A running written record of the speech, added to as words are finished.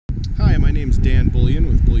my name's Dan Bullyan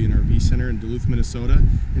with Bullyan RV Center in Duluth, Minnesota,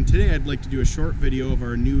 and today I'd like to do a short video of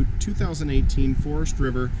our new 2018 Forest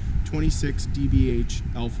River 26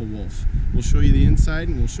 DBH Alpha Wolf. We'll show you the inside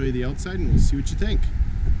and we'll show you the outside and we'll see what you think.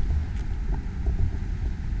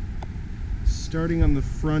 Starting on the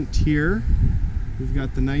front here, we've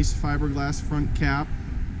got the nice fiberglass front cap,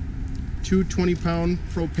 two 20-pound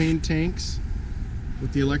propane tanks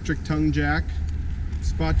with the electric tongue jack,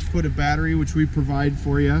 spot to put a battery which we provide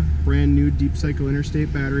for you. Brand new deep cycle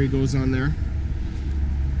interstate battery goes on there.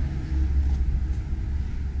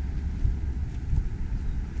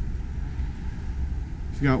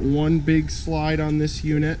 We've got one big slide on this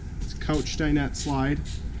unit. It's a couch dinette slide.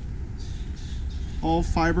 All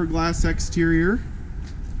fiberglass exterior.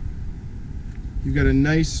 You've got a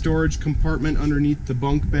nice storage compartment underneath the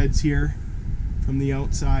bunk beds here from the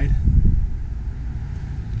outside.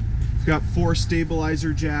 We've got 4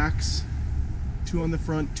 stabilizer jacks, 2 on the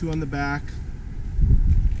front, 2 on the back.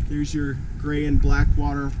 There's your gray and black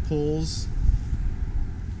water poles.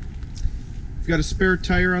 We've got a spare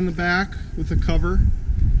tire on the back with a cover.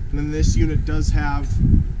 And then this unit does have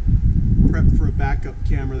prep for a backup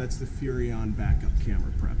camera. That's the Bullyan backup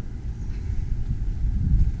camera prep.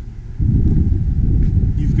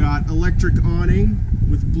 You've got electric awning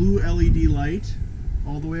with blue LED light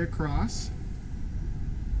all the way across.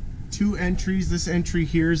 2 entries. This entry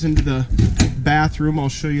here is into the bathroom. I'll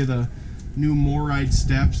show you the new MORryde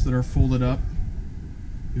steps that are folded up.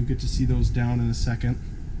 You'll get to see those down in a second.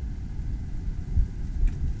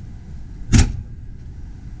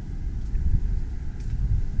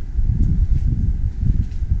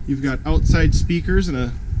 You've got outside speakers and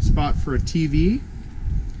a spot for a TV.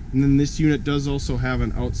 And then this unit does also have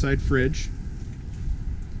an outside fridge.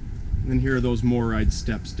 And then here are those MORryde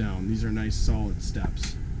steps down. These are nice solid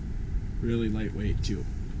steps. Really lightweight too.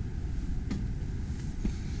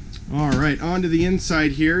 Alright, on to the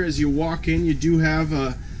inside here. As you walk in, you do have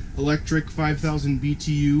a electric 5000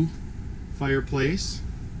 BTU fireplace,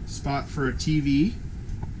 spot for a TV.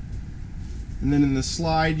 And then in the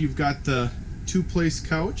slide you've got the 2-place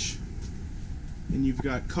couch, and you've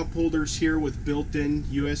got cup holders here with built-in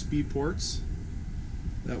USB ports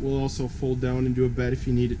that will also fold down into a bed if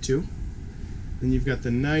you need it to. Then you've got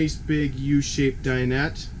the nice big U-shaped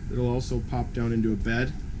dinette that'll also pop down into a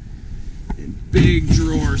bed, and big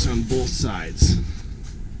drawers on both sides.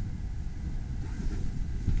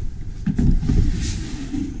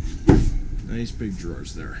 Nice big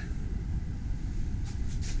drawers there.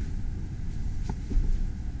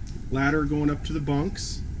 Ladder going up to the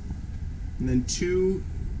bunks, and then 2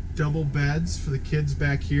 double beds for the kids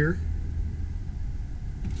back here.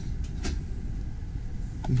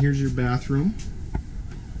 And here's your bathroom,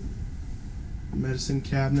 medicine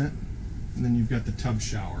cabinet, and then you've got the tub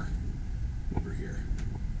shower over here.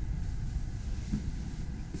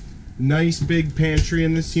 Nice big pantry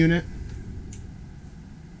in this unit.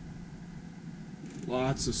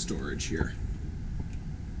 Lots of storage here.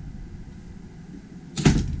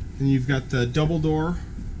 Then you've got the double door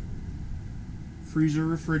freezer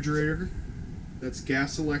refrigerator. That's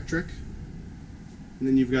gas electric. And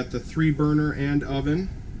then you've got the 3-burner and oven.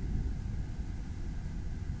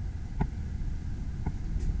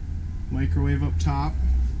 Microwave up top.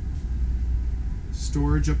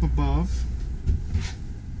 Storage up above.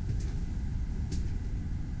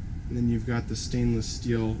 And then you've got the stainless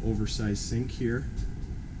steel oversized sink here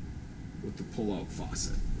with the pull-out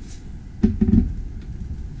faucet.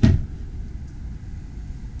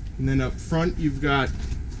 And then up front you've got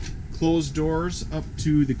closed doors up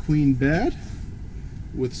to the queen bed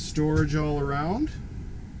with storage all around.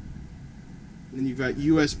 And then you've got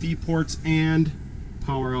USB ports and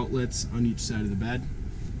power outlets on each side of the bed.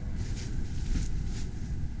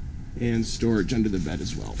 And storage under the bed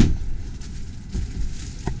as well.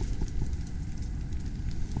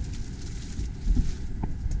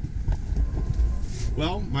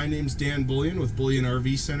 Well, my name's Dan Bullyan with Bullyan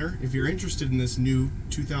RV Center. If you're interested in this new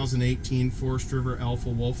 2018 Forest River Alpha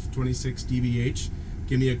Wolf 26 DBH,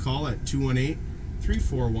 give me a call at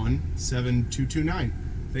 218-341-7229.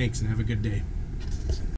 Thanks and have a good day.